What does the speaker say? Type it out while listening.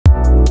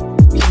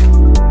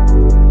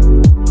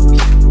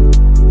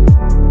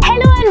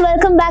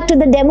back to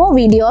the demo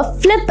video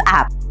of Flip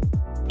app.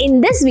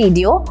 In this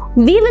video,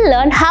 we will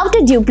learn how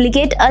to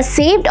duplicate a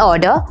saved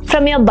order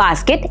from your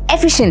basket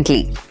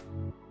efficiently.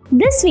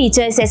 This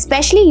feature is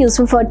especially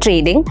useful for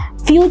trading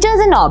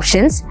futures and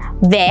options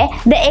where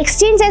the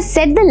exchange has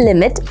set the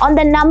limit on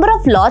the number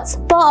of lots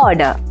per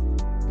order.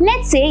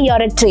 Let's say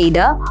you're a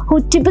trader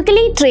who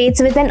typically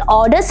trades with an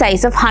order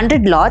size of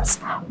 100 lots,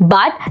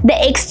 but the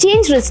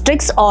exchange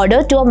restricts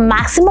order to a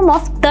maximum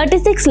of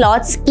 36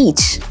 lots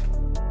each.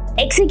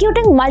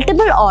 Executing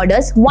multiple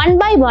orders one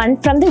by one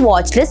from the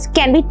watch list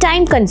can be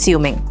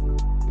time-consuming.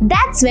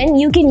 That's when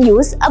you can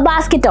use a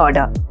basket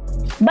order.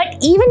 But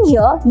even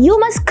here, you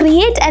must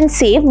create and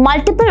save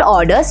multiple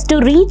orders to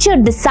reach your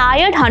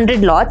desired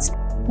 100 lots,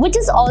 which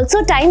is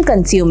also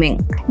time-consuming.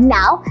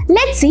 Now,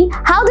 let's see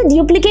how the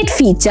duplicate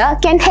feature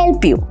can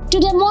help you. To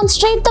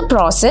demonstrate the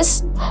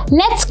process,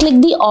 let's click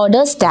the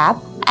Orders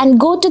tab and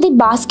go to the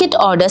Basket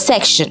Order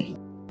section.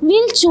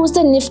 We'll choose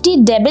the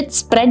Nifty Debit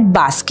Spread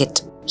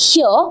basket.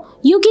 Here,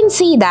 you can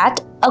see that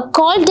a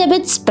call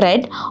debit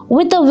spread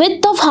with a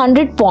width of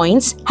 100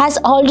 points has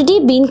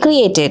already been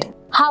created.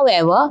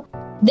 However,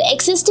 the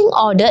existing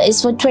order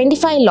is for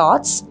 25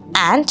 lots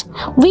and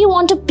we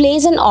want to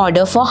place an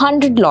order for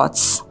 100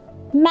 lots.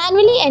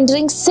 Manually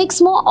entering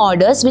 6 more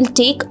orders will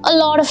take a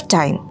lot of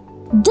time.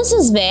 This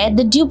is where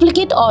the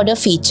duplicate order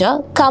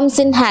feature comes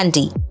in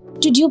handy.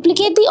 To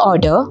duplicate the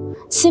order,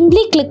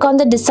 simply click on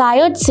the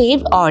desired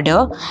saved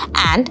order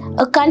and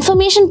a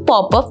confirmation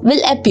pop-up will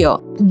appear.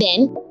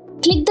 Then,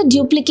 click the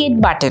duplicate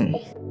button.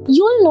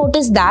 You will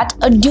notice that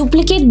a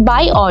duplicate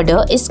buy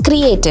order is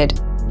created.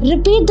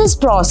 Repeat this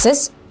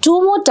process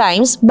 2 more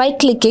times by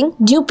clicking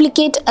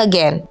duplicate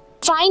again.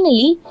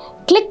 Finally,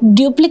 click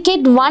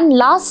duplicate one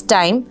last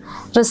time,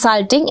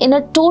 resulting in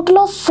a total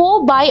of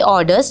 4 buy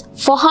orders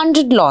for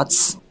 100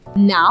 lots.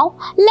 Now,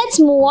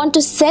 let's move on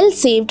to sell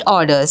saved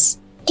orders.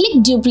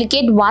 Click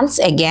duplicate once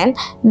again,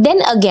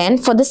 then again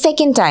for the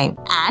second time,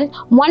 and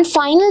one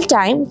final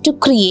time to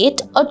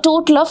create a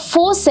total of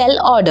 4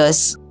 sell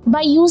orders.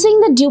 By using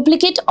the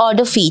duplicate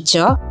order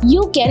feature,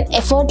 you can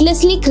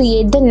effortlessly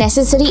create the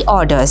necessary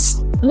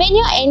orders. When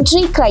your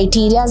entry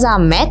criteria are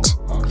met,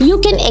 you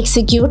can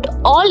execute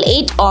all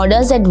 8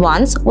 orders at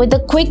once with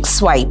a quick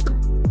swipe.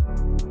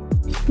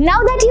 Now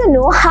that you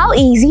know how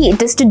easy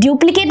it is to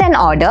duplicate an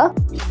order,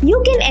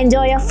 you can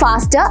enjoy a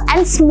faster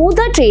and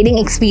smoother trading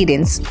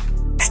experience.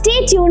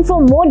 Stay tuned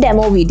for more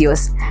demo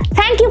videos.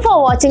 Thank you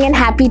for watching and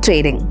happy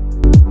trading.